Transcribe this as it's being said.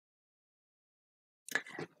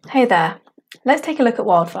Hey there, let's take a look at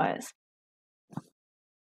wildfires.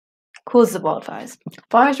 Causes of wildfires.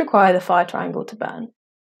 Fires require the fire triangle to burn: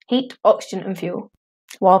 heat, oxygen, and fuel.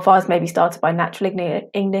 Wildfires may be started by natural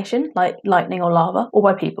ignition, like lightning or lava, or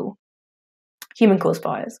by people. Human-caused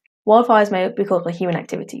fires. Wildfires may be caused by human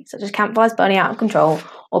activity, such as campfires burning out of control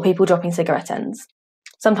or people dropping cigarette ends.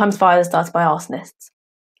 Sometimes fires are started by arsonists.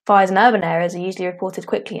 Fires in urban areas are usually reported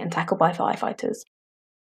quickly and tackled by firefighters.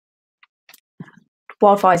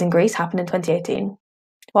 Wildfires in Greece happened in 2018.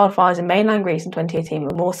 Wildfires in mainland Greece in 2018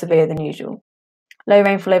 were more severe than usual. Low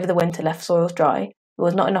rainfall over the winter left soils dry. There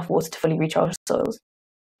was not enough water to fully recharge the soils.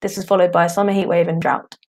 This was followed by a summer heatwave and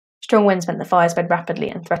drought. Strong winds meant the fire spread rapidly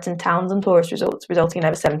and threatened towns and tourist resorts, resulting in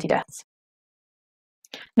over 70 deaths.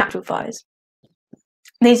 Natural fires.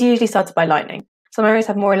 These are usually started by lightning. Some areas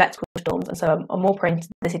have more electrical storms and so are more prone to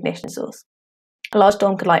this ignition source. A large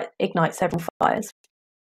storm could ignite several fires.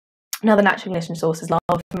 Another natural ignition source is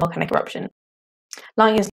lava from volcanic eruption.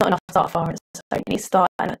 Lightning is not enough to start a fire, so it needs to start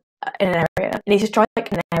in an area. It needs to strike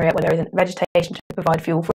in an area where there isn't vegetation to provide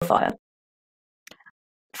fuel for a fire.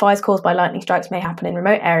 Fires caused by lightning strikes may happen in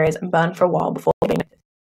remote areas and burn for a while before being noticed.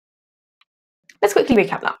 Let's quickly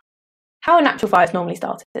recap that. How are natural fires normally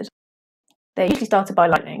started? They're usually started by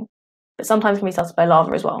lightning, but sometimes can be started by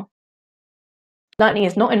lava as well. Lightning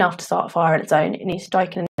is not enough to start a fire on its own. It needs to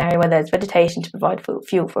strike in an area where there's vegetation to provide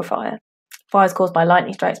fuel for a fire. Fires caused by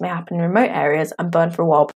lightning strikes may happen in remote areas and burn for a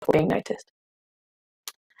while before being noticed.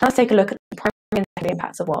 Now let's take a look at the primary and secondary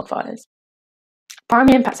impacts of wildfires.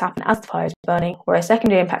 Primary impacts happen as the fire is burning, whereas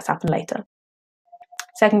secondary impacts happen later.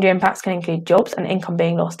 Secondary impacts can include jobs and income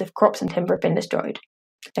being lost if crops and timber have been destroyed.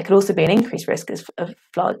 There could also be an increased risk of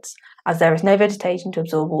floods, as there is no vegetation to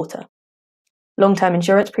absorb water. Long-term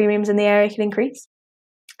insurance premiums in the area can increase.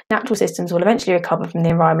 Natural systems will eventually recover from the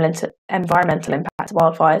environmental impacts of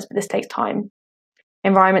wildfires, but this takes time.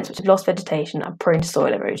 Environments which have lost vegetation are prone to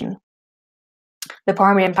soil erosion. The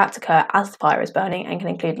primary impacts occur as the fire is burning and can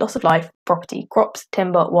include loss of life, property, crops,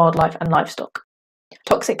 timber, wildlife, and livestock.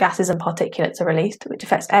 Toxic gases and particulates are released, which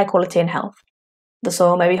affects air quality and health. The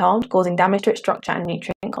soil may be harmed, causing damage to its structure and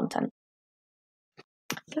nutrient content.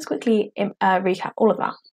 Let's quickly recap all of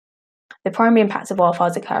that. The primary impacts of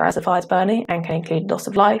wildfires occur as the fire is burning and can include loss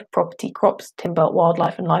of life, property, crops, timber,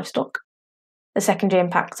 wildlife, and livestock. The secondary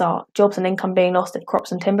impacts are jobs and income being lost if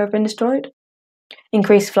crops and timber have been destroyed,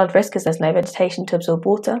 increased flood risk as there's no vegetation to absorb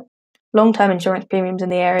water, long-term insurance premiums in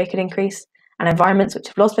the area could increase, and environments which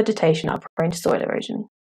have lost vegetation are prone to soil erosion.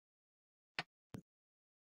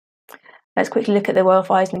 Let's quickly look at the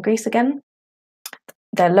wildfires in Greece again.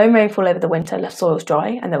 Their low rainfall over the winter left soils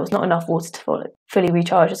dry, and there was not enough water to fully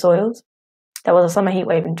recharge the soils. There was a summer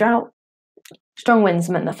heatwave and drought. Strong winds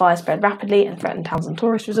meant the fire spread rapidly and threatened towns and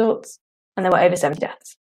tourist resorts, and there were over 70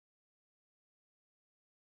 deaths.